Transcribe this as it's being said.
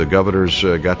The governors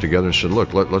got together and said,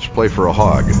 look, let's play for a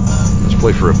hog. Let's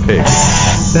play for a pig.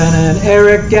 Ben and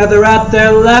Eric gather at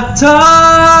their laptops.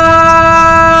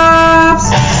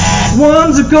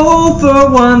 One's a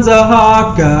gopher, one's a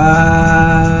Hawkeye.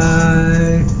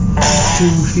 Two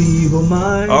feeble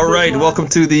minds. All right, welcome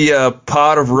to the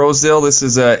Pod of Rosedale. This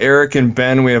is Eric and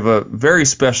Ben. We have a very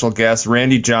special guest,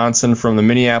 Randy Johnson from the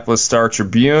Minneapolis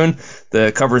Star-Tribune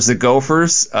that covers the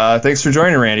Gophers. Thanks for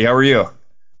joining, Randy. How are you?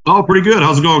 Oh, pretty good.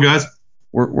 How's it going, guys?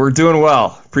 We're doing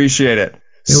well. Appreciate it.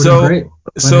 Great.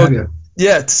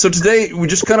 So today we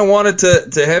just kind of wanted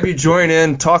to have you join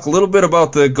in, talk a little bit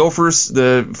about the Gophers,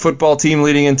 the football team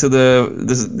leading into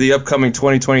the upcoming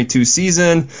 2022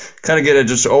 season, kind of get a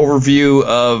just overview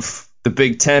of the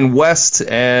Big Ten West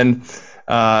and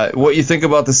what you think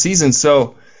about the season.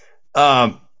 So,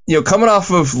 coming off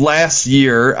of last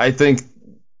year, I think,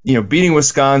 beating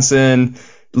Wisconsin,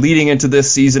 leading into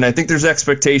this season, I think there's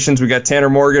expectations. We got Tanner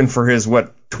Morgan for his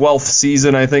 12th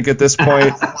season, I think, at this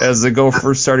point as the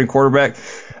Gophers starting quarterback.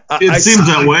 It seems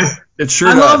that way. It sure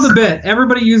I does. love the bit.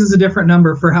 Everybody uses a different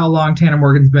number for how long Tanner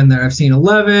Morgan's been there. I've seen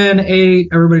 11, 8.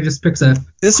 Everybody just picks a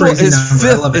crazy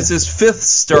number. It's his fifth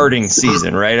starting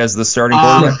season, right, as the starting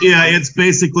quarterback? Yeah, it's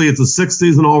a sixth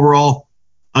season overall.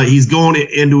 He's going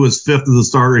into his fifth as a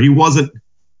starter. He wasn't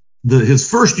his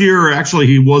first year. Actually,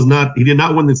 he did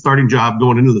not win the starting job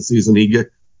going into the season. He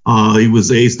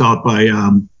was aced out by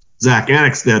Zach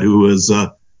Annexstad, who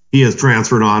he has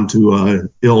transferred on to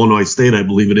Illinois State, I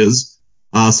believe it is.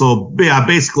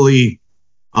 Basically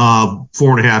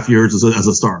 4.5 years as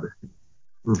a starter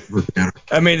for Tanner.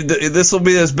 I mean, this will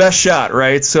be his best shot,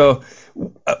 right? So,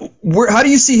 how do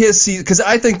you see his season? Because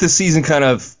I think the season kind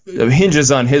of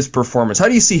hinges on his performance. How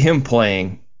do you see him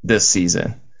playing this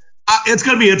season? It's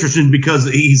going to be interesting because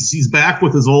he's back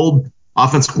with his old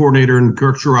offensive coordinator in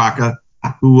Kirk Ciarrocca,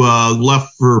 who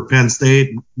left for Penn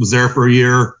State, was there for a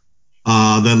year,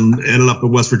 then ended up at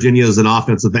West Virginia as an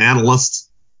offensive analyst.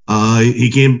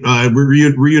 He came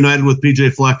reunited with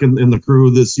PJ Fleck in the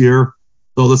crew this year.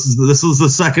 So this is the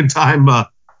second time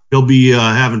he'll be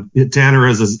having Tanner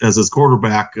as his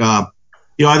quarterback. I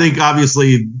think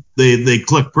obviously they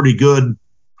clicked pretty good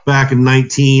back in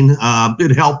 19.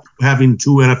 It helped having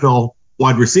two NFL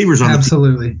wide receivers on the team.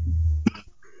 Absolutely.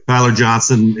 Tyler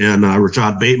Johnson and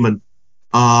Rashad Bateman.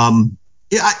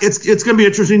 It's going to be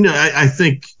interesting. I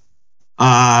think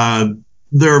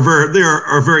they're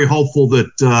very hopeful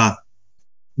that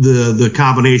the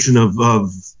combination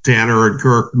of Tanner and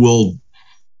Kirk will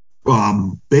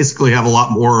basically have a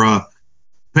lot more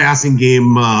passing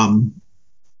game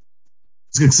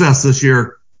success this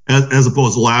year as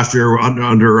opposed to last year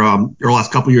under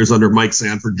last couple of years under Mike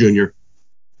Sanford Jr.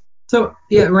 So,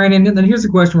 yeah, Randy, and then here's the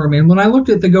question for me. When I looked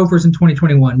at the Gophers in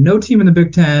 2021, no team in the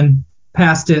Big Ten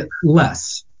passed it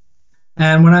less.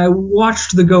 And when I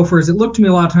watched the Gophers, it looked to me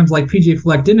a lot of times like PJ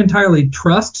Fleck didn't entirely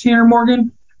trust Tanner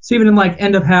Morgan. So even in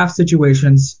end of half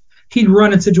situations, he'd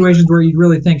run in situations where you'd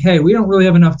really think, hey, we don't really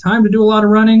have enough time to do a lot of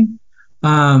running.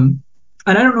 And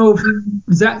I don't know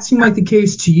does that seem like the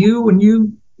case to you when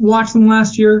you watched them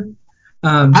last year?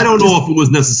 I don't know if it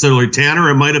was necessarily Tanner.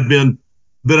 It might have been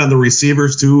a bit on the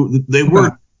receivers too. They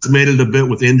were decimated a bit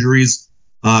with injuries.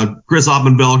 Chris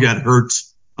Aubin-Bell got hurt.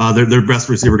 Their best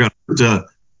receiver got hurt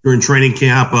during training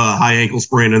camp, high ankle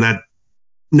sprain, and that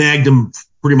nagged him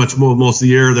pretty much most of the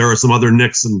year. There were some other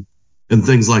nicks and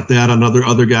things like that on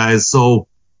other guys. So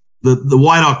the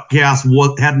wideout cast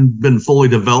hadn't been fully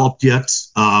developed yet.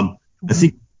 I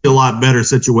think a lot better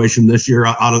situation this year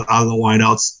out of the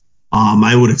wideouts.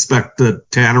 I would expect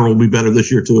that Tanner will be better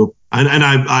this year too, and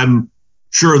I'm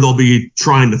sure they'll be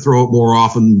trying to throw it more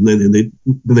often than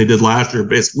they did last year.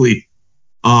 Basically,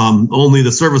 only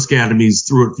the service academies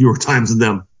threw it fewer times than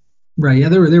them. Right. Yeah,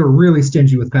 they were really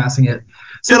stingy with passing it.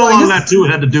 So a lot of that too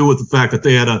had to do with the fact that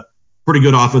they had a pretty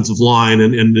good offensive line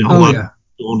and a lot of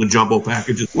the jumbo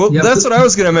packages. Well, that's what I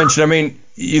was going to mention. I mean,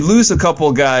 you lose a couple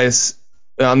of guys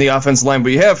on the offensive line,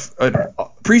 but you have a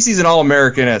preseason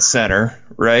All-American at center,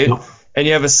 right? Yep. And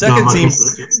you have a second team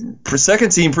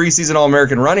preseason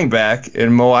All-American running back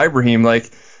in Mo Ibrahim. I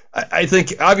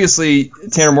think obviously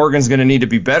Tanner Morgan's going to need to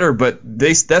be better, but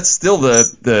that's still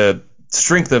the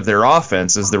strength of their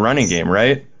offense is the running game,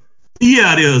 right?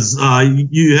 Yeah, it is.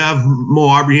 You have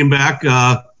Mo Ibrahim back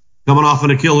coming off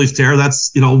an Achilles tear.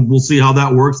 That's we'll see how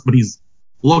that works, but he's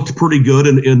looked pretty good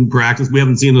in practice. We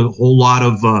haven't seen a whole lot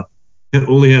of.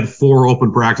 Only had 4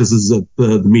 open practices that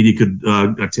the media could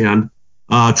attend.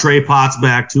 Trey Potts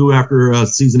back too after a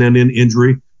season-ending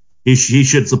injury. He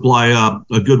should supply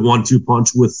a good 1-2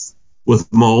 punch with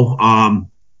Mo.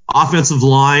 Offensive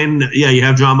line, yeah, you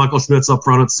have John Michael Schmitz up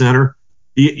front at center.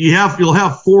 you'll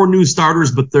have 4 new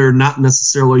starters, but they're not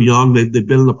necessarily young. They've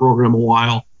been in the program a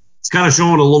while. It's kind of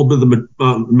showing a little bit of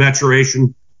the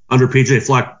maturation under PJ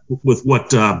Fleck with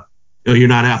what you're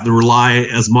not having to rely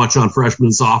as much on freshmen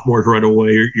and sophomores right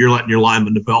away. You're letting your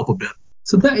linemen develop a bit.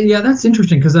 So that's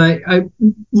interesting because I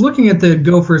looking at the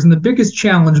Gophers, and the biggest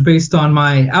challenge based on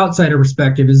my outsider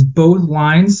perspective is both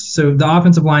lines. So the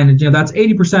offensive line, that's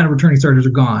 80% of returning starters are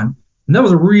gone. And that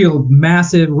was a real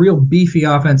massive, real beefy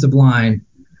offensive line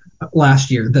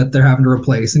last year that they're having to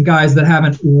replace, and guys that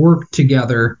haven't worked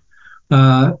together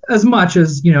as much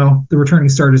as the returning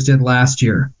starters did last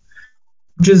year,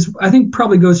 which is, I think,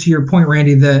 probably goes to your point,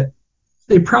 Randy, that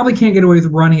they probably can't get away with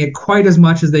running it quite as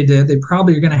much as they did. They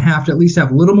probably are going to have to at least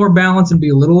have a little more balance and be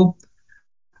a little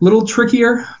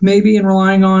trickier maybe in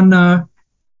relying on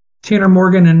Tanner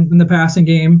Morgan in the passing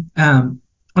game.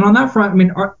 And on that front, I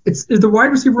mean, is the wide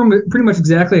receiver room pretty much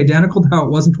exactly identical to how it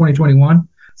was in 2021? Has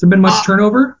there been much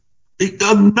turnover?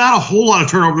 Not a whole lot of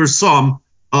turnover. There's some.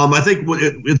 I think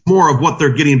it's more of what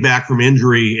they're getting back from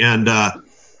injury and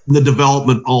the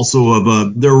development also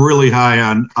of they're really high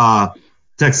on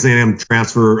Texas A&M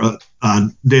transfer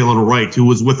Dalen Wright, who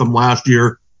was with them last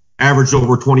year, averaged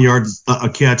over 20 yards a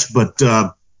catch, but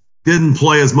didn't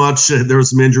play as much. There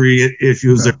was some injury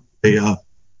issues. Okay.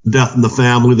 Death in the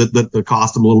family that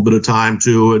cost him a little bit of time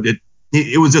too.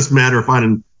 It was just a matter of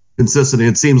finding consistency.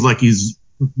 It seems like he's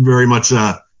very much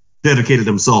dedicated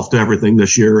himself to everything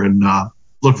this year and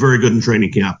looked very good in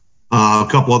training camp. A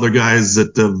couple other guys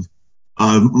that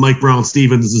Mike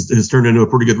Brown-Stevens has turned into a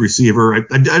pretty good receiver.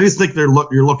 I just think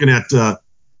you're looking at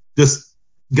just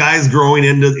guys growing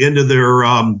into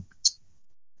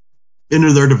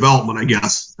their development, I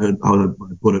guess. How would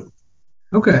I put it?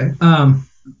 Okay.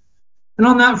 And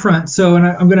on that front,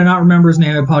 I'm going to not remember his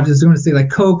name. I apologize. I'm going to say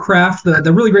Co Craft,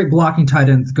 the really great blocking tight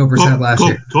end the Gophers had last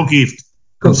year. O'Keefe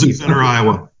from Center,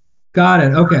 Iowa. Got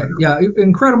it. Okay. Yeah.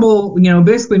 Incredible.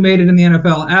 Basically made it in the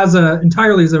NFL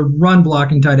entirely as a run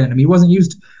blocking tight end. I mean, he wasn't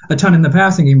used a ton in the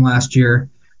passing game last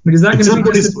year. I mean, is that going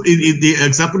to be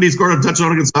except when he scored a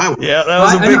touchdown against Iowa? Yeah, that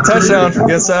was a big touchdown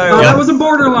against Iowa. That was a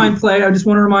borderline play. I just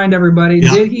want to remind everybody.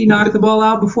 Yeah. Did he knock the ball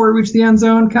out before he reached the end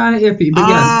zone? Kind of iffy. But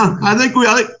yes. I think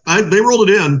they rolled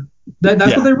it in.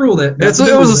 That's what they ruled it. It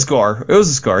was a score. It was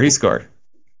a score. He scored.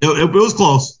 It was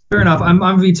close. Fair enough.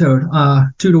 I'm vetoed.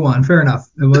 2-1. Fair enough.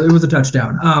 It was a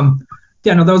touchdown.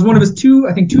 That was one of his two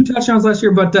touchdowns last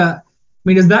year. But I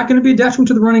mean, is that going to be a detriment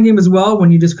to the running game as well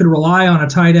when you just could rely on a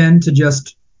tight end to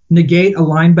just negate a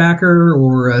linebacker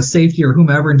or a safety or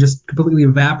whomever and just completely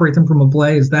evaporate them from a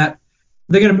play? Is that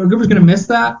Gophers going to miss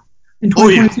that in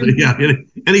 2022? Yeah.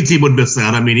 Any team would miss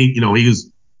that. I mean,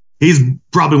 he's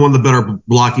probably one of the better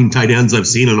blocking tight ends I've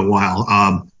seen in a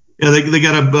while. They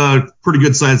got a pretty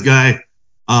good sized guy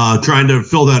trying to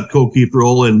fill that O'Keefe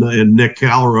role in Nick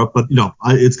Callerup, but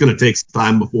it's going to take some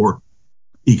time before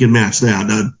he can match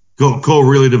that. Cole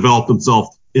really developed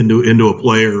himself into a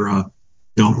player.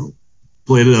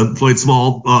 Played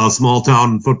small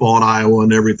town football in Iowa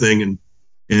and everything, and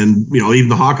even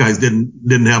the Hawkeyes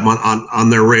didn't have him on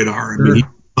their radar. I mean,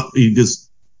 he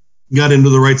just got into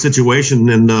the right situation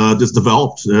and just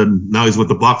developed, and now he's with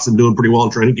the Bucs and doing pretty well in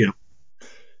training camp.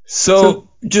 So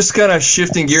just kind of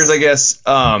shifting gears, I guess,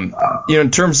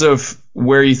 in terms of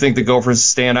where you think the Gophers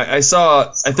stand, I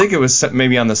think it was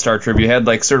maybe on the Star Tribune, you had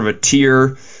like sort of a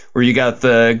tier where you got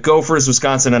the Gophers,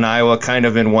 Wisconsin, and Iowa kind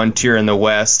of in one tier in the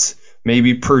West,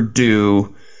 maybe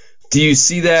Purdue. Do you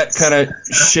see that kind of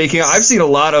shaking out? I've seen a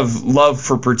lot of love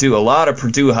for Purdue, a lot of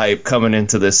Purdue hype coming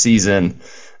into this season.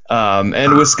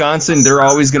 And Wisconsin, they're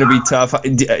always going to be tough.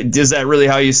 Is that really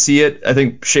how you see it, I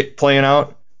think, playing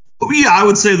out? Yeah, I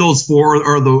would say those 4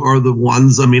 are the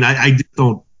ones. I mean, I just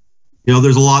don't.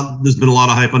 There's been a lot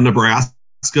of hype on Nebraska.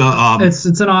 It's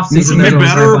an offseason. It's a bit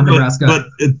better, but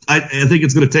I think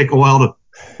it's going to take a while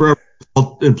for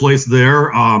in place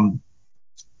there. I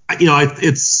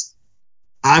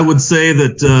would say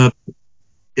that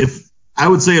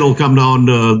it'll come down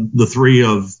to the 3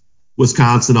 of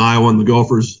Wisconsin, Iowa, and the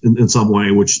Gophers in some way,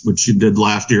 which you did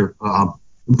last year.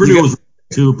 Purdue was.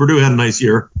 Purdue had a nice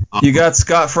year. You got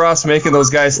Scott Frost making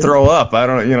those guys throw up. I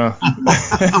don't,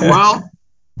 Well,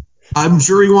 I'm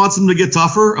sure he wants them to get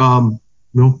tougher.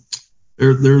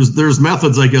 There's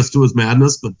methods, I guess, to his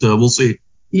madness, but we'll see.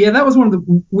 Yeah, that was one of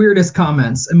the weirdest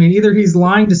comments. I mean, either he's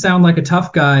lying to sound like a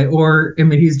tough guy, or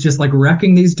he's just like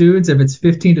wrecking these dudes. If it's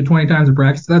 15 to 20 times in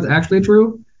practice, that's actually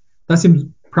true. That seems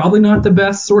probably not the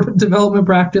best sort of development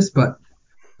practice, but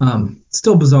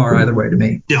still bizarre either way to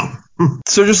me. Yeah.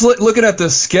 So just looking at the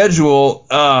schedule,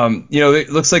 it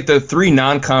looks like the 3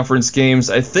 non-conference games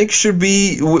I think should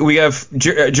be. We have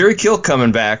Jerry Kill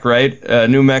coming back, right?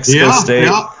 New Mexico State.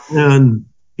 Yeah, and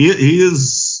he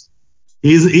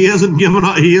hasn't given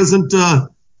up. He isn't.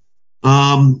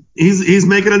 He's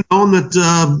making it known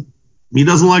that he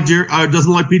doesn't like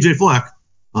PJ Fleck.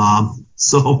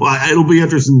 So it'll be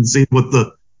interesting to see what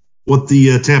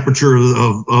the temperature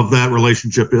of that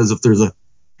relationship is, if there's a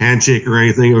handshake or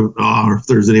anything, or if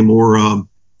there's any more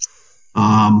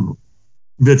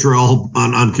vitriol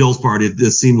on Kill's part. It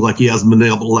just seems like he hasn't been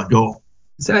able to let go.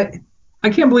 So I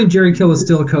can't believe Jerry Kill is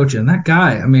still coaching. That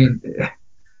guy, I mean,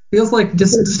 feels like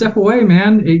just step away,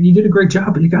 man. You did a great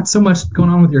job, but you got so much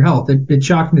going on with your health. It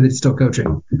shocked me that he's still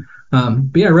coaching.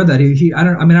 But yeah, I read that. I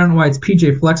don't know why it's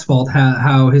PJ Fleck's fault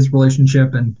how his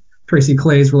relationship and Tracy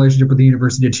Clay's relationship with the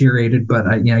university deteriorated, but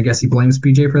I guess he blames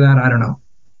PJ for that. I don't know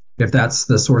if that's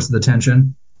the source of the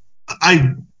tension.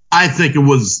 I think it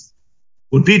was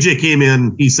when PJ came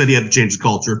in, he said he had to change the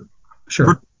culture.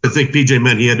 Sure. I think PJ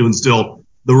meant he had to instill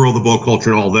the roll the boat culture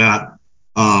and all that.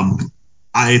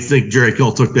 I think Jerry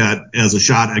Kill took that as a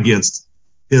shot against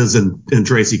his and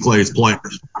Tracy Clay's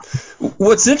players.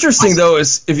 What's interesting, though,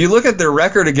 is if you look at their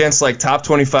record against like top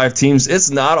 25 teams, it's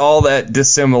not all that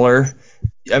dissimilar.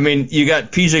 I mean, you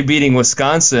got PJ beating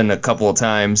Wisconsin a couple of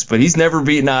times, but he's never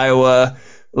beaten Iowa.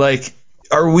 Like,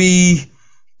 are we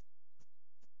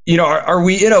in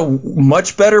a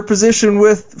much better position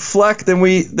with Fleck than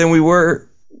we were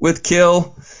with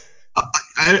Kill?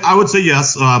 I would say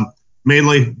yes.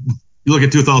 Mainly, you look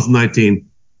at 2019,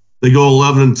 they go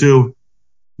 11-2.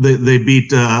 They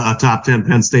beat a top 10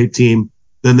 Penn State team.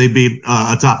 Then they beat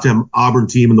a top 10 Auburn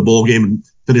team in the bowl game and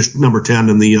finished number 10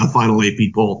 in the final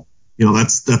AP poll.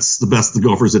 That's the best the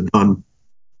Gophers had done.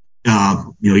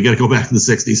 You got to go back to the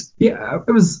 60s. Yeah,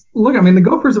 the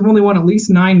Gophers have only won at least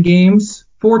 9 games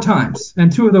 4 times,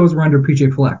 and 2 of those were under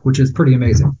PJ Fleck, which is pretty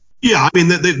amazing. Yeah, I mean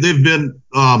they've been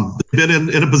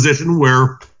in a position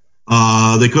where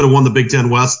they could have won the Big Ten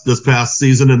West this past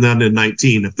season, and then in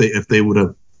 19 if they would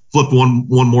have flipped one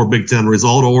more Big Ten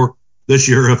result, or this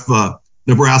year if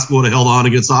Nebraska would have held on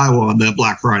against Iowa on that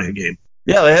Black Friday game.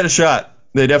 Yeah, they had a shot.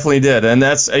 They definitely did, and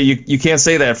that's you can't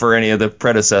say that for any of the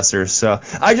predecessors. So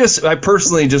I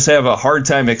personally just have a hard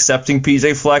time accepting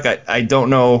PJ Fleck. I don't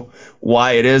know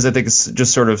why it is. I think it's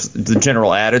just sort of the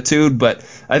general attitude, but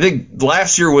I think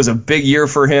last year was a big year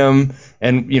for him,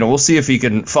 and we'll see if he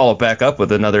can follow back up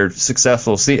with another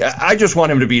successful season. I just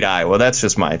want him to beat Iowa. That's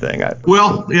just my thing.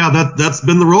 Well, yeah, that's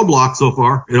been the roadblock so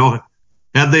far.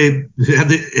 Had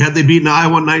they beaten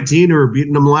Iowa in 19 or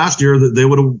beaten them last year, they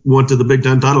would have went to the Big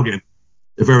Ten title game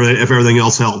if everything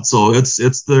else held. So it's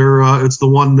the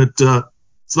one that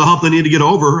it's the hump they need to get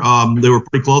over. They were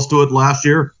pretty close to it last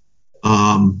year,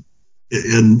 and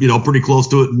pretty close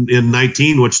to it in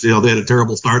 19, which they had a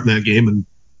terrible start in that game and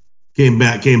came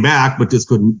back, but just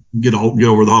couldn't get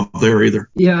over the hump there either.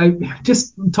 Yeah, I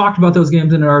just talked about those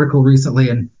games in an article recently,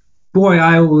 and boy,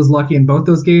 Iowa was lucky in both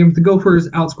those games. The Gophers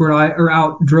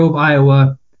outdrove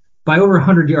Iowa by over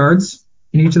 100 yards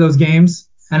in each of those games.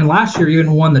 And last year, you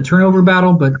even won the turnover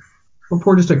battle, but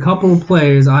before just a couple of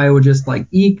plays, Iowa just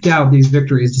eked out these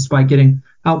victories despite getting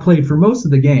outplayed for most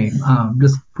of the game.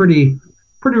 Just pretty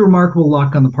remarkable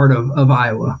luck on the part of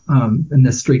Iowa in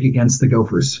this streak against the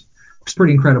Gophers. It's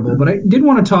pretty incredible. But I did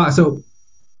want to talk. So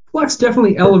Fleck's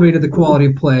definitely elevated the quality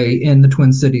of play in the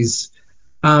Twin Cities.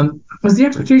 Was the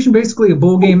expectation basically a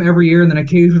bowl game every year and then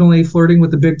occasionally flirting with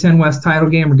the Big Ten West title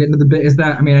game or getting to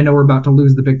I know we're about to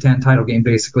lose the Big Ten title game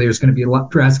basically. It's going to be a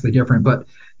lot drastically different, but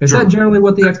is that generally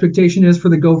what the expectation is for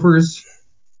the Gophers?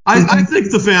 I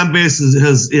think the fan base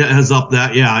has upped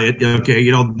that. Yeah.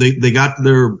 They got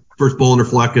their first bowl under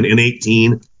Fleck in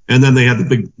 18, and then they had the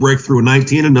big breakthrough in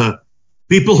 19, and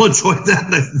people enjoyed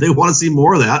that. They want to see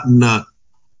more of that. And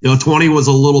 20 was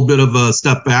a little bit of a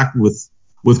step back with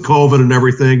COVID and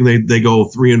everything. They go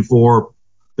 3-4.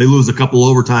 They lose a couple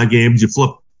overtime games. You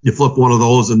flip one of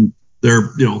those, and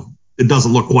it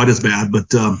doesn't look quite as bad. But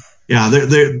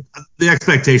the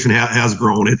expectation has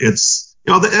grown. It's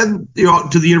to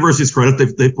the university's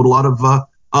credit, they put a lot of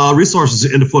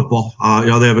resources into football.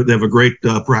 They have a great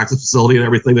practice facility and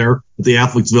everything there at the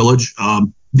Athletes Village.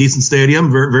 Decent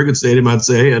stadium, very very good stadium, I'd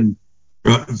say, and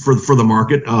for the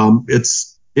market,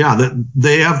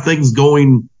 they have things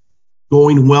going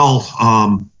well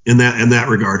in that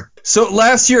regard. So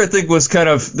last year, I think, was kind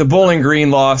of the Bowling Green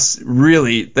loss.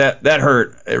 Really, that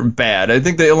hurt bad. I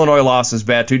think the Illinois loss was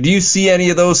bad too. Do you see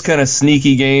any of those kind of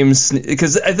sneaky games?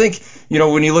 Because I think,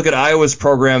 when you look at Iowa's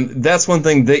program, that's one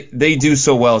thing they do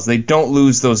so well is they don't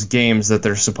lose those games that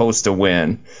they're supposed to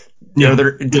win. Yeah.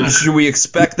 Should we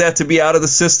expect that to be out of the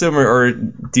system, or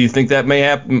do you think that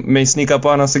may sneak up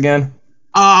on us again?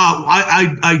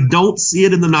 I don't see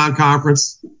it in the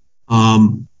non-conference.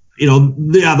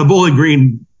 The Bowling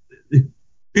Green.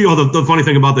 The funny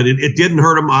thing about that, it didn't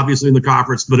hurt them obviously in the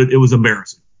conference, but it was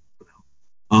embarrassing.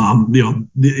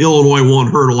 The Illinois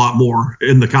won't hurt a lot more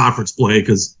in the conference play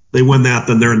because they win that,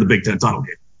 then they're in the Big Ten title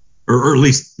game, or at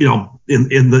least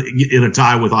in a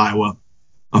tie with Iowa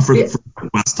for the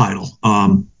West title.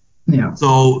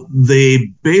 So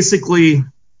they basically,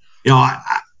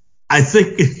 I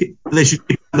think they should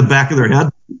keep in the back of their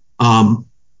head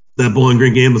that Bowling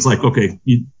Green game is like, okay,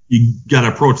 you got to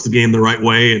approach the game the right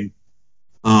way and.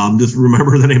 Just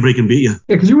remember that anybody can beat you.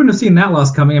 Yeah, because you wouldn't have seen that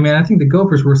loss coming. I mean, I think the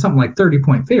Gophers were something like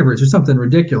 30-point favorites or something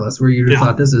ridiculous where you just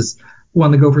thought this is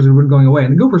one the Gophers would going away.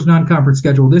 And the Gophers' non-conference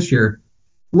schedule this year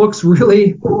they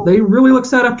really look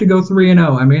set up to go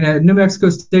 3-0. I mean, New Mexico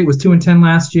State was 2-10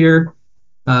 last year.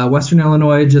 Western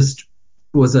Illinois just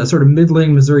was a sort of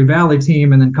middling Missouri Valley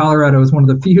team. And then Colorado is one of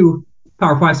the few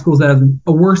Power 5 schools that has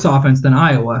a worse offense than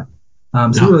Iowa. I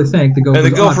really think the Gophers.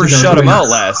 And the Gophers shut them out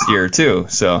last year too.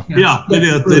 So they did.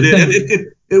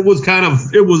 It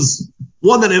was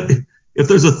one that if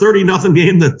there's a 30-0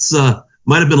 game that's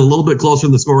might have been a little bit closer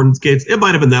in the scoring case, it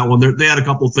might have been that one. They had a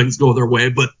couple of things go their way,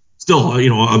 but still,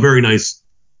 a very nice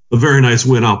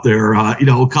win out there.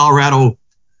 Colorado,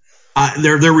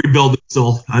 they're rebuilding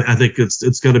still. I think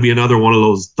it's going to be another one of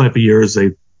those type of years.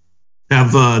 They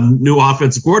have a new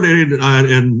offensive coordinator,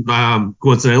 and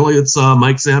coincidentally, it's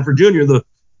Mike Sanford Jr., the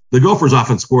Gophers'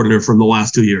 offensive coordinator from the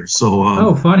last 2 years.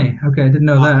 So, funny. Okay, I didn't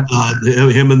know that.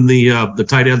 Him and the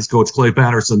tight ends coach Clay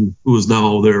Patterson, who is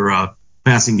now their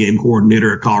passing game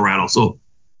coordinator at Colorado. So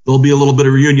there'll be a little bit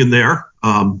of reunion there.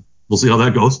 We'll see how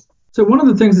that goes. So one of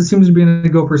the things that seems to be in the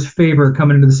Gophers' favor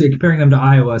coming into the season, comparing them to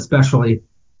Iowa especially,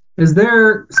 is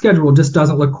their schedule just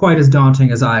doesn't look quite as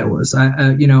daunting as Iowa's.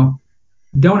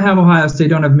 Don't have Ohio State,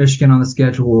 don't have Michigan on the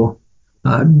schedule.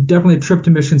 Definitely a trip to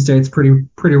Michigan State's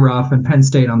pretty rough, and Penn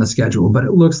State on the schedule. But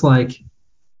it looks like,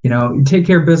 you take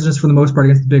care of business for the most part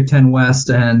against the Big Ten West,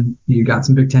 and you got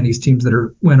some Big Ten East teams that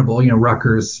are winnable.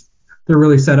 Rutgers, they're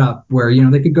really set up where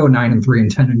they could go 9-3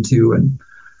 and 10-2 and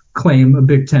claim a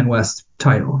Big Ten West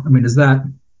title. I mean, is that?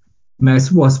 I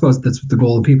suppose that's what the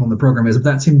goal of people in the program is. If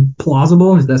that seems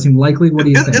plausible, does that seem likely? What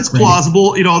do you think? It's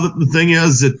plausible. The thing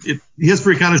is,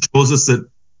 history kind of shows us that,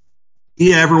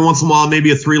 every once in a while,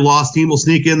 maybe a 3-loss team will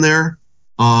sneak in there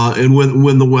and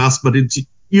win the West, but it's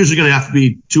usually going to have to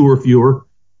be 2 or fewer.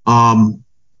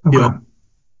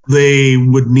 They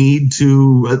would need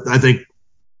to, I think,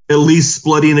 at least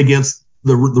splitting against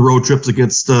the road trips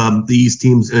against the East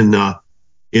teams in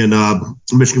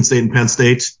Michigan State and Penn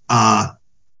State.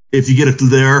 If you get it to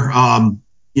there,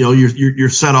 you're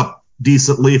set up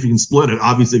decently if you can split it.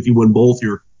 Obviously, if you win both,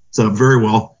 you're set up very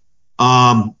well.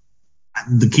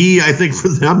 The key, I think, for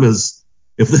them is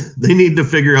if they need to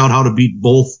figure out how to beat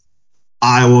both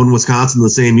Iowa and Wisconsin the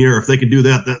same year. If they can do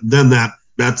that, then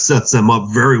that sets them up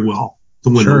very well to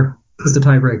win. Sure, with the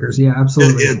tiebreakers, yeah,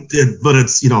 absolutely. But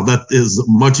it's that is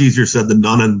much easier said than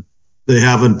done, and they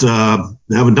haven't done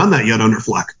that yet under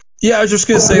Fleck. Yeah, I was just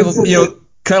gonna say,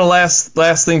 kind of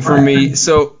last thing for me.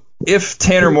 So if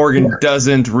Tanner Morgan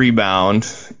doesn't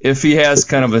rebound, if he has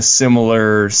kind of a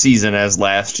similar season as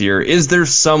last year, is there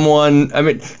someone? I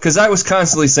mean, because I was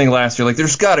constantly saying last year,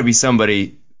 there's got to be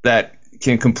somebody that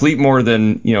can complete more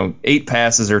than 8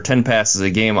 passes or 10 passes a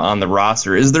game on the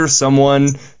roster. Is there someone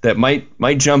that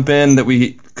might jump in that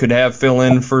we could have fill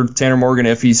in for Tanner Morgan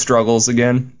if he struggles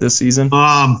again this season?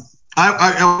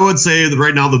 I would say that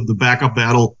right now the backup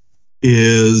battle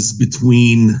is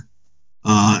between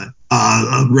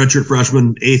redshirt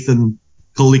freshman Ethan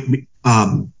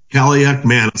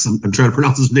Kaliak-Manis. I'm trying to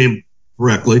pronounce his name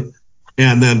correctly,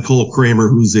 and then Cole Kramer,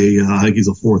 who's I think he's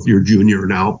a 4th-year junior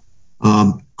now.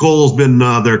 Cole's been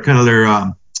their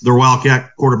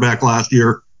Wildcat quarterback last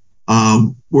year,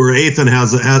 where Ethan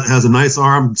has a nice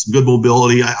arm, some good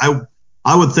mobility. I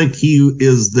would think he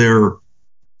is their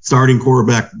starting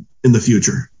quarterback in the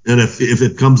future, and if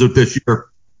it comes up this year.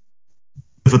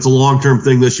 If it's a long-term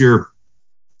thing this year,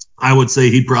 I would say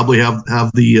he'd probably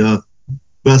have the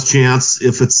best chance.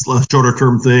 If it's a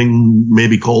shorter-term thing,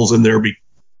 maybe Cole's in there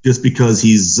just because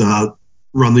he's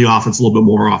run the offense a little bit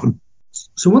more often.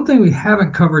 So one thing we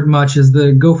haven't covered much is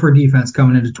the Gopher defense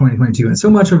coming into 2022. And so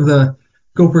much of the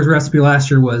Gophers' recipe last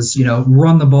year was,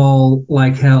 run the ball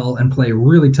like hell and play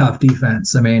really tough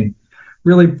defense. I mean,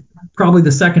 really probably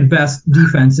the second best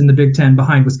defense in the Big Ten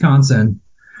behind Wisconsin,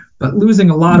 but losing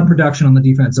a lot of production on the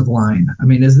defensive line. I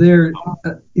mean, you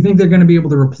think they're going to be able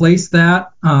to replace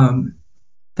that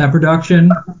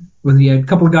production with a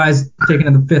couple of guys taken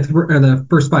in the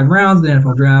first 5 rounds of the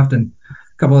NFL draft and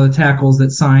a couple of the tackles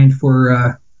that signed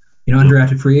for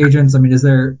undrafted free agents? I mean,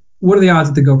 what are the odds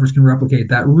that the Gophers can replicate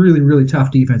that really, really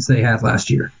tough defense they had last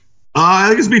year? I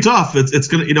think it's gonna be tough. It's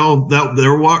gonna, that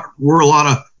there were a lot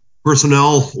of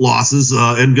personnel losses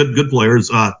and good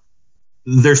players.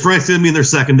 Their strength to me in their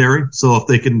secondary. So if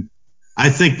they can, I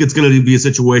think it's going to be a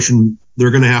situation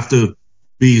they're going to have to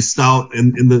be stout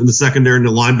in the secondary and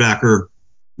the linebacker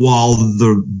while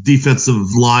the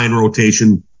defensive line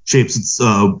rotation shapes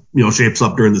up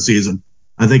during the season.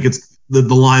 I think it's the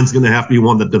line's going to have to be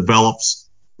one that develops.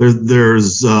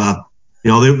 There's they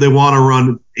want to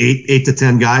run 8 to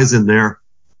 10 guys in there,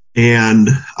 and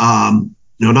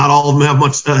not all of them have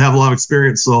a lot of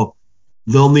experience, so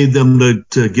they'll need them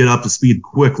to get up to speed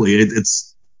quickly.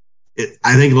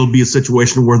 I think it'll be a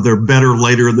situation where they're better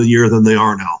later in the year than they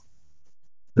are now.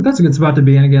 But that's a good spot to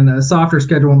be in. Again, the softer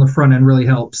schedule on the front end really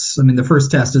helps. I mean, the first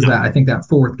test is that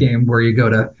 4th game where you go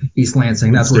to East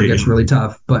Lansing. That's where it gets really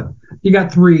tough. But you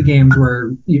got 3 games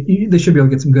where they should be able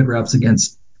to get some good reps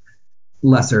against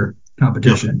lesser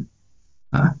competition.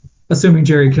 Assuming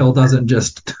Jerry Kill doesn't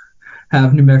just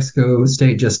have New Mexico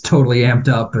State just totally amped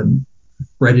up and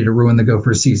ready to ruin the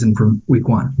Gophers season from week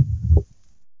 1.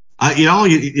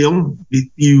 You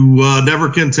never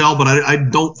can tell, but I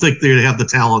don't think they have the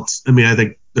talent. I mean, I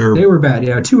think they were bad.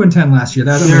 Yeah, 2-10 last year.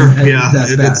 That's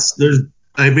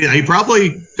bad. He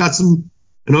probably got some.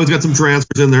 I know he's got some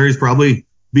transfers in there. He's probably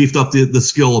beefed up the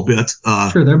skill a bit.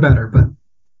 Sure, they're better, but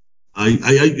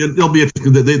it'll be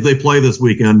interesting. They play this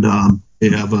weekend. They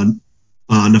have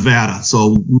Nevada,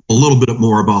 so a little bit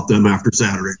more about them after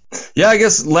Saturday. Yeah, I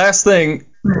guess last thing,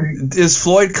 is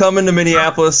Floyd coming to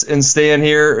Minneapolis and staying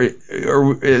here,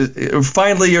 or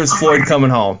finally is Floyd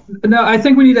coming home? No, I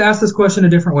think we need to ask this question a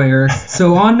different way, Eric.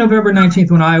 So on November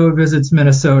 19th, when Iowa visits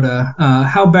Minnesota,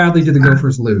 how badly do the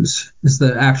Gophers lose? Is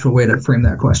the actual way to frame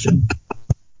that question.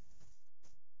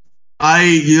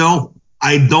 I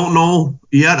don't know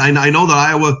yet. I know that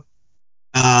Iowa,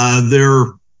 they're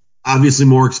obviously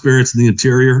more experienced in the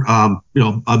interior. I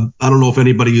don't know if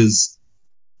anybody is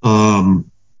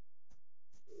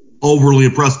overly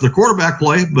impressed with their quarterback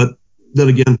play, but then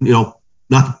again,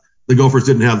 not the Gophers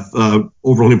didn't have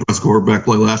overly impressed quarterback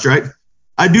play last year.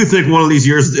 I do think one of these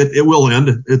years it will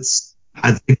end.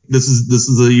 I think this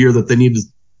is a year that they need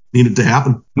it to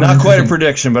happen. Not quite a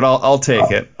prediction, but I'll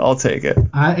take it. I'll take it.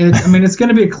 I mean, it's going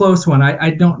to be a close one.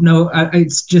 I don't know.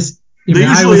 It's just they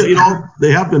usually,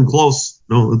 they have been close.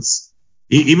 No, it's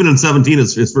even in 17,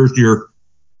 his first year.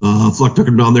 Fleck took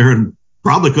him down there and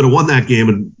probably could have won that game,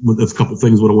 and if a couple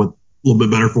things would have went a little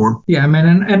bit better for him. Yeah,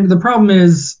 man, and the problem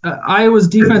is Iowa's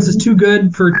defense is too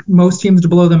good for most teams to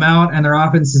blow them out, and their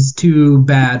offense is too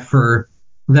bad for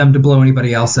them to blow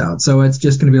anybody else out. So it's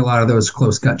just going to be a lot of those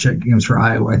close gut check games for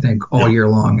Iowa, I think, all year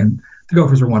long, and the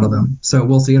Gophers are one of them. So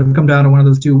we'll see. It'll come down to one of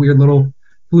those 2 weird little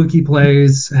fluky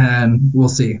plays, and we'll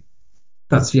see.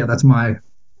 That's my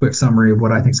quick summary of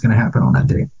what I think is going to happen on that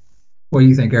day. What do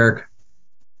you think, Eric?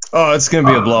 Oh, it's going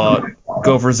to be a blowout.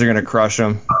 Gophers are going to crush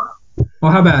them.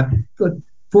 Well, how bad?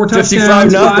 4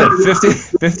 55 touchdowns. nothing.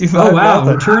 55. Oh wow!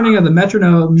 Nothing. Returning of the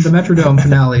Metrodome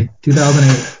finale,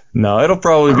 2008. No, it'll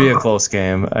probably be a close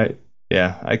game. I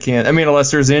can't. I mean,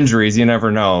 unless there's injuries, you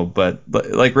never know. But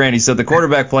like Randy said, the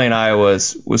quarterback play in Iowa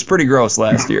was pretty gross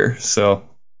last year. So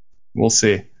we'll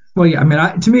see. Well, yeah. I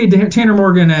mean, to me, Tanner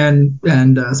Morgan and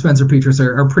Spencer Petras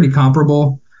are pretty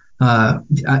comparable. I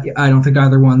don't think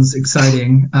either one's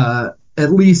exciting.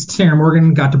 At least Tanner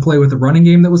Morgan got to play with a running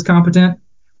game that was competent.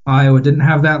 Iowa didn't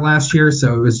have that last year,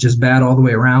 so it was just bad all the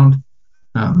way around.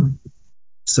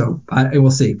 So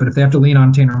we'll see. But if they have to lean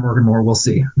on Tanner Morgan more, we'll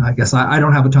see. I guess I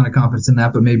don't have a ton of confidence in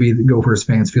that, but maybe the Gophers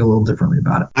fans feel a little differently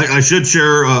about it. I should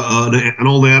share an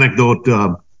old anecdote.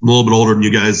 I'm a little bit older than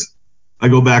you guys. I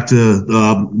go back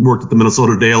to worked at the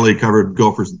Minnesota Daily, covered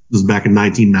Gophers. This is back in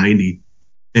 1990,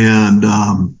 and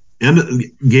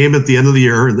game at the end of the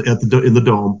year in the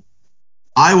Dome.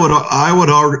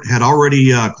 Iowa had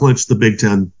already clinched the Big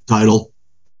Ten title.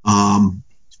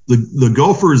 The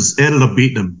Gophers ended up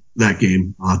beating them that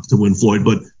game to win Floyd.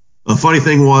 But the funny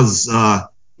thing was,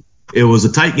 it was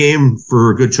a tight game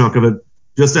for a good chunk of it.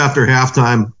 Just after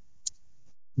halftime,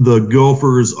 the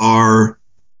Gophers are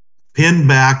pinned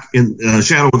back in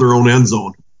shadow of their own end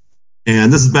zone.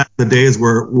 And this is back in the days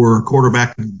where a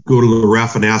quarterback could go to the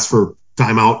ref and ask for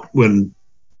timeout when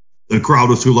the crowd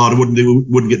was too loud, they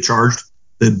wouldn't get charged.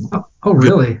 Oh,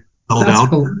 really? Settle down.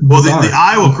 Well, the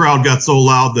Iowa crowd got so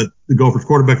loud that the Gophers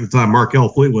quarterback at the time, Markel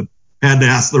Fleetwood, had to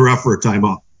ask the ref for a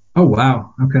timeout. Oh,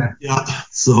 wow. Okay. Yeah.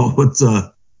 So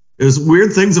there's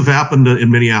weird things have happened in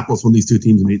Minneapolis when these two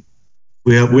teams meet.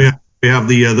 We have the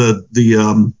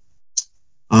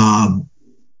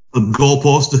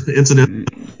goalpost incident.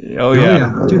 Oh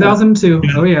yeah. 2002.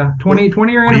 Oh yeah.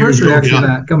 20 year anniversary actually of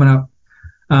that coming up.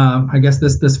 I guess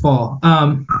this fall.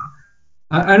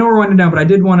 I know we're winding down, but I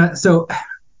did want to. So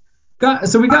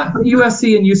we got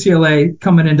USC and UCLA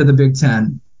coming into the Big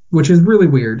Ten, which is really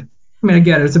weird. I mean, I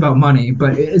get it; it's about money,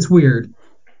 but it's weird.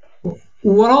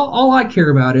 What all I care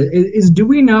about is do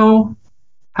we know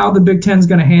how the Big Ten is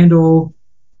going to handle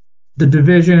the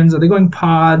divisions? Are they going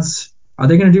pods? Are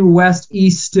they going to do West,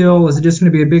 East still? Is it just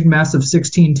going to be a big mess of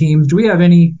 16 teams? Do we have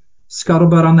any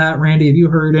scuttlebutt on that, Randy? Have you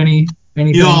heard anything?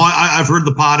 I've heard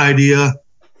the pod idea.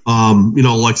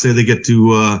 Like say they get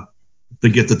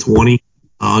to 20.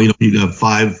 You'd have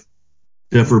 5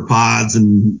 different pods,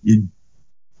 and you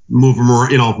move them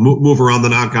around, move around the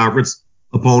non-conference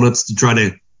opponents to try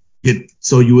to get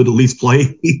so you would at least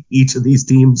play each of these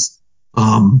teams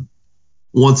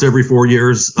once every 4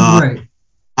 years. Right.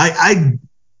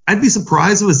 I'd be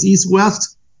surprised if it's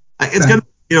East-West. It's gonna,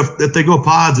 if they go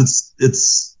pods,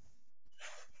 it's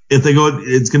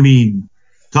gonna be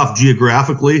tough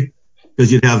geographically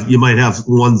because you might have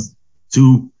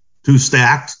two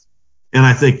stacked, and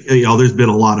I think there's been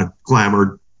a lot of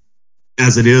clamor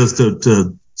as it is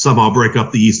to somehow break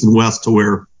up the East and West to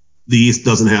where the East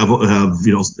doesn't have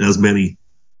as many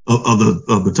of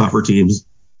the tougher teams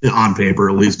on paper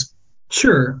at least.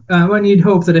 Sure, and you'd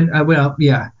hope that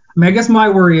yeah. I mean, I guess my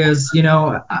worry is,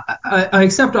 I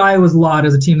accept Iowa's lot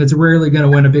as a team that's rarely going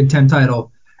to win a Big Ten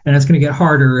title, and it's going to get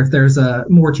harder if there's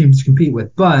more teams to compete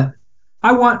with. But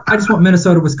I just want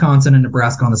Minnesota, Wisconsin, and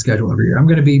Nebraska on the schedule every year. I'm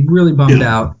going to be really bummed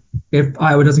out if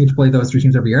Iowa doesn't get to play those 3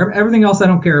 teams every year. Everything else I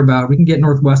don't care about. We can get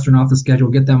Northwestern off the schedule,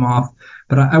 get them off,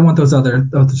 but I want those other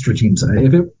 3 teams.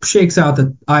 If it shakes out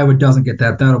that Iowa doesn't get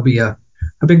that, that'll be a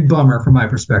big bummer from my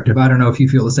perspective. I don't know if you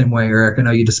feel the same way, Eric. I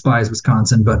know you despise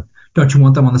Wisconsin, but don't you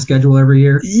want them on the schedule every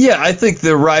year? Yeah, I think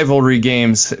the rivalry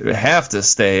games have to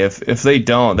stay. If they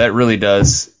don't, that really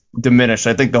does diminish,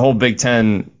 I think, the whole Big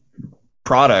Ten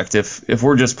product. If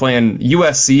we're just playing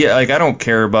USC, I don't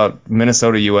care about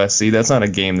Minnesota USC. That's not a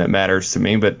game that matters to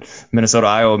me. But Minnesota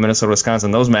Iowa, Minnesota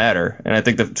Wisconsin, those matter. And I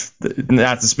think that,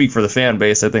 not to speak for the fan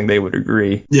base, I think they would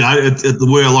agree. Yeah,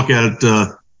 the way I look at it,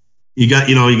 you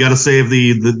got to save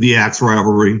the Axe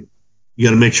rivalry. You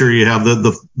got to make sure you have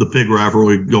the pig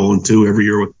rivalry going too every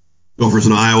year with Gophers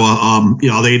and Iowa.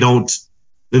 They don't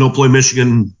play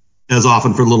Michigan as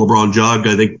often for the Little Brown Jug.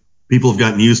 I think people have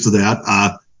gotten used to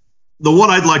that. The one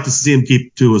I'd like to see them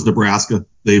keep too is Nebraska.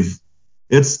 They've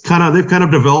kind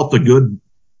of developed a good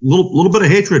little bit of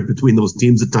hatred between those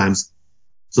teams at times.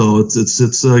 So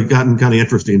it's gotten kind of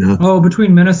interesting.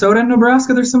 Between Minnesota and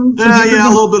Nebraska, there's some a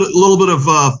little bit of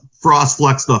Frost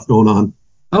Flex stuff going on.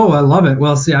 Oh, I love it.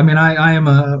 Well, see, I mean, I am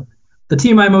the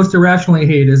team I most irrationally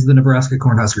hate is the Nebraska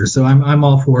Cornhuskers. So I'm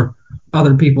all for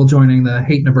other people joining the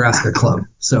Hate Nebraska club.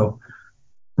 So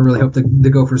I really hope the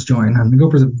Gophers join. And the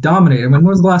Gophers have dominated. I mean, when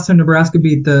was the last time Nebraska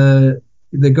beat the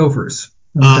Gophers?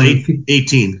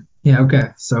 18. Yeah,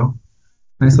 okay. So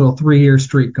nice little 3-year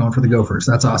streak going for the Gophers.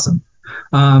 That's awesome.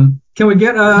 Can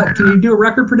you do a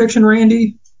record prediction,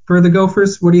 Randy, for the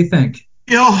Gophers? What do you think?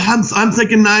 I'm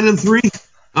thinking 9-3.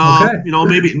 Okay.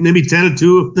 Maybe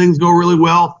 10-2 if things go really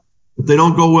well. If they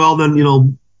don't go well, then a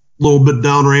little bit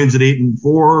downrange at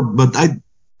 8-4. But I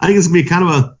think it's gonna be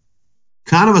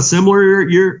kind of a similar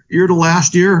year to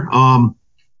last year.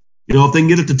 If they can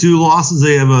get it to 2 losses,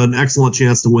 they have an excellent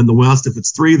chance to win the West. If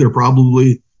it's 3, they're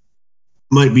probably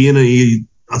might be in a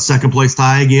second place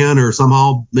tie again, or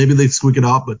somehow maybe they squeak it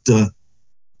out. But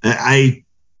I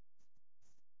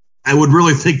would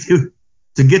really think to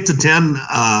get to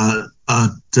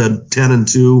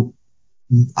 10-2,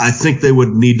 I think they would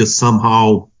need to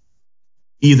somehow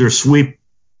either sweep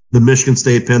the Michigan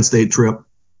State, Penn State trip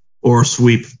or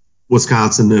sweep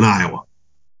Wisconsin and Iowa.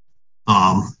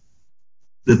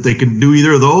 If they can do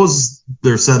either of those,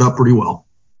 they're set up pretty well.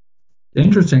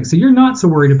 Interesting. So you're not so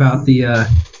worried about the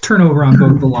turnover on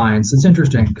both the lines. It's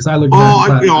interesting because I looked at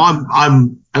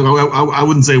I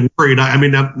wouldn't say worried.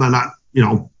 I'm not.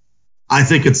 I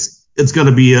think it's going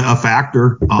to be a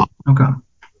factor. Okay.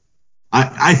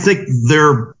 I think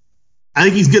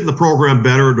he's getting the program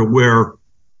better to where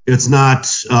it's not.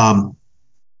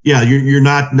 You're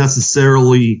not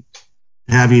necessarily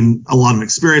having a lot of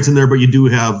experience in there, but you do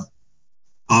have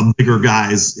bigger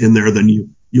guys in there than you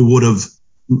would have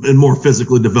and more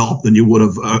physically developed than you would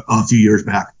have a few years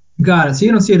back. Got it. So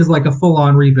you don't see it as like a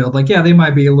full-on rebuild. Like, yeah, they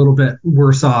might be a little bit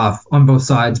worse off on both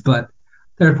sides, but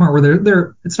they're at a point where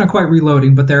they're it's not quite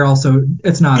reloading, but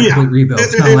it's not a complete rebuild.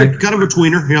 It's kind of a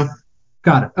tweener, yeah.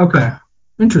 Got it. Okay.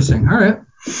 Interesting. All right.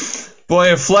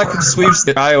 Boy, if Fleck sweeps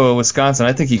the Iowa, Wisconsin,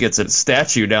 I think he gets a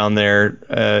statue down there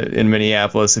in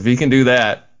Minneapolis. If he can do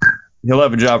that, he'll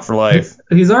have a job for life.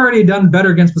 He's already done better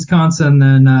against Wisconsin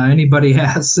than anybody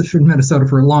has in Minnesota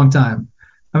for a long time.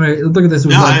 I mean, look at this.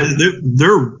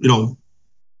 They're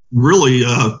really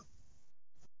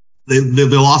they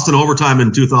lost in overtime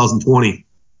in 2020.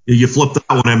 You flip that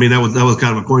one. I mean, that was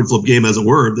kind of a coin flip game, as it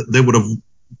were. They would have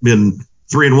been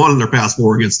 3-1 in their past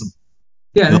 4 against them.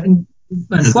 Yeah, and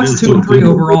Fleck's 2-3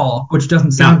 overall, which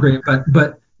doesn't sound great,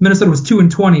 but Minnesota was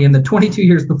 2-20 in the 22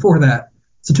 years before that.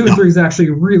 So 2-3 is actually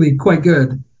really quite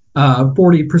good.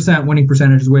 40% winning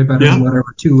percentage is way better than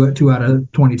whatever 2 out of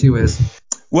 22 is.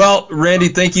 Well, Randy,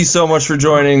 thank you so much for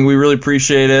joining. We really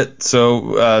appreciate it. So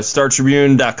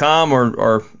StarTribune.com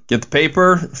or get the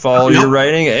paper, follow your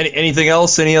writing. Anything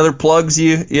else? Any other plugs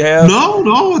you have?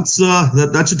 No, it's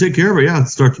that should take care of it. Yeah,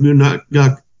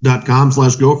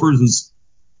 StarTribune.com/Gophers is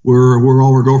where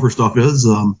all our Gopher stuff is.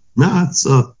 It's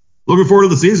looking forward to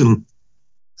the season.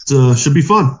 It should be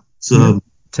fun. It's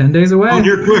 10 days away. Oh,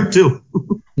 you're quick too.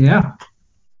 Yeah.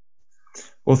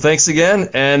 Well, thanks again,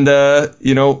 and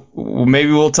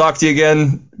maybe we'll talk to you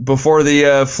again before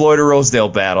the Floyd or Rosedale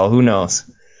battle. Who knows?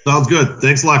 Sounds good.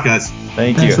 Thanks a lot, guys.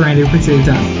 Thanks, Randy. Appreciate your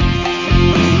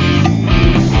time.